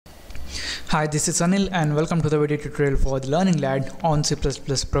Hi, this is Anil and welcome to the video tutorial for the Learning Lad on C++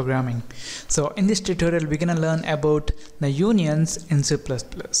 programming. So in this tutorial we're going to learn about the unions in C++.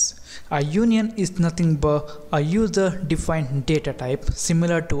 A union is nothing but a user defined data type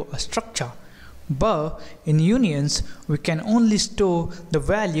similar to a structure. But in unions we can only store the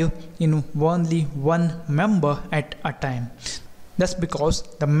value in only one member at a time. That's because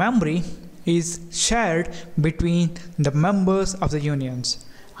the memory is shared between the members of the unions.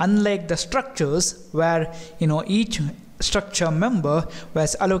 Unlike the structures where each structure member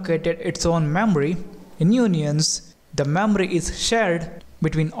was allocated its own memory, in unions the memory is shared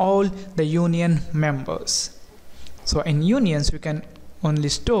between all the union members. So in unions we can only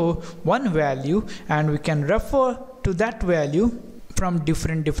store one value and we can refer to that value from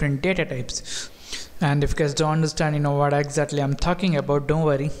different data types. And if you guys don't understand what exactly I'm talking about, don't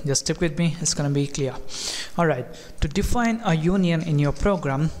worry, just stick with me, it's gonna be clear. Alright, to define a union in your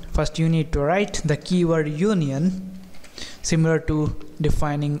program, first you need to write the keyword union similar to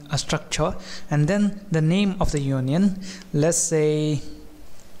defining a structure, and then the name of the union, let's say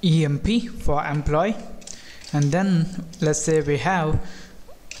EMP for employee, and then let's say we have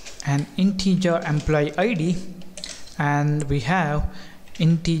an integer employee ID and we have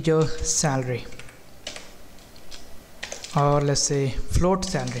integer salary, or let's say float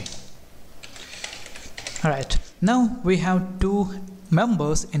salary. Alright, now we have two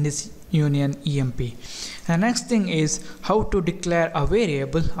members in this union EMP. The next thing is how to declare a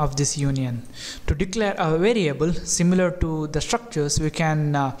variable of this union. To declare a variable similar to the structures, we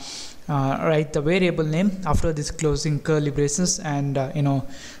can write the variable name after this closing curly braces and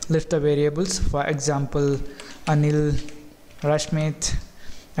list the variables, for example Anil, Rashmit,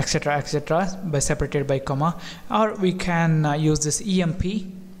 etc by separated by comma, or we can use this EMP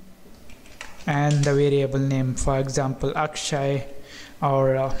and the variable name, for example Akshay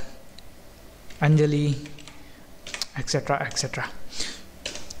or Anjali, etc.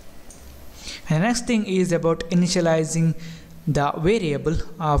 And the next thing is about initializing the variable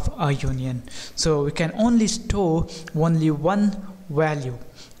of a union. So we can only store only one value.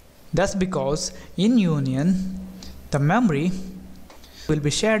 That's because in union the memory will be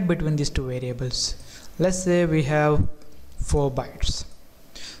shared between these two variables. Let's say we have 4 bytes.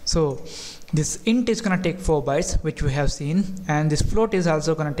 So this int is gonna take 4 bytes, which we have seen, and this float is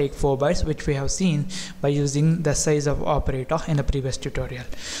also gonna take 4 bytes, which we have seen by using the size of operator in the previous tutorial.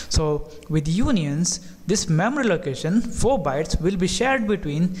 So with unions, this memory location 4 bytes will be shared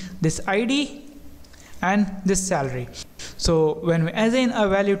between this ID and this salary. So when we assign a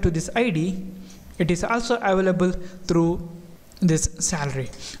value to this ID, it is also available through this salary,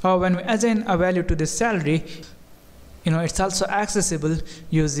 or when we assign a value to this salary, it's also accessible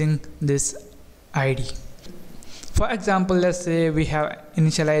using this ID. For example, let's say we have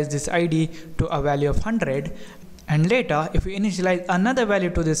initialized this ID to a value of 100, and later if we initialize another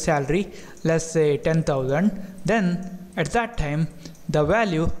value to this salary, let's say 10,000, then at that time the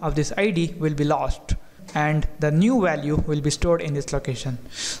value of this ID will be lost and the new value will be stored in this location.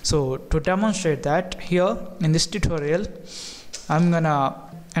 So to demonstrate that, here in this tutorial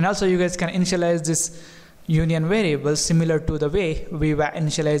and also you guys can initialize this union variable similar to the way we were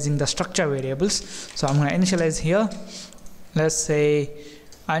initializing the structure variables. So I'm going to initialize here, let's say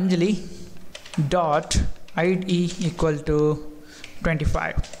Anjali dot ID equal to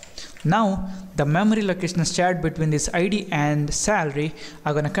 25. Now the memory location shared between this ID and salary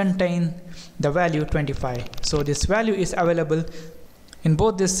are going to contain the value 25. So this value is available in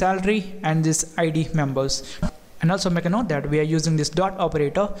both this salary and this ID members. And also make a note that we are using this dot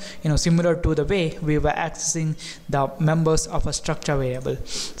operator similar to the way we were accessing the members of a structure variable.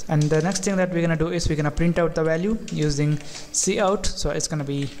 And the next thing that we're gonna do is we're gonna print out the value using cout. So it's gonna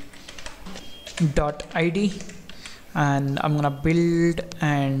be dot ID, and I'm gonna build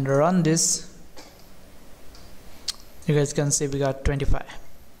and run this. You guys can see we got 25.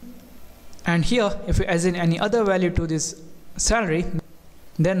 And here if we assign any other value to this salary,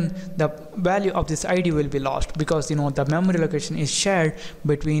 then the value of this ID will be lost because the memory location is shared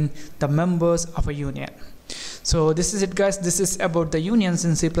between the members of a union. So this is it, guys. This is about the unions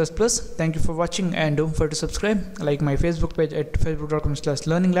in C++. Thank you for watching, and don't forget to subscribe, like my Facebook page at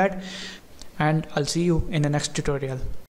facebook.com/learninglad, and I'll see you in the next tutorial.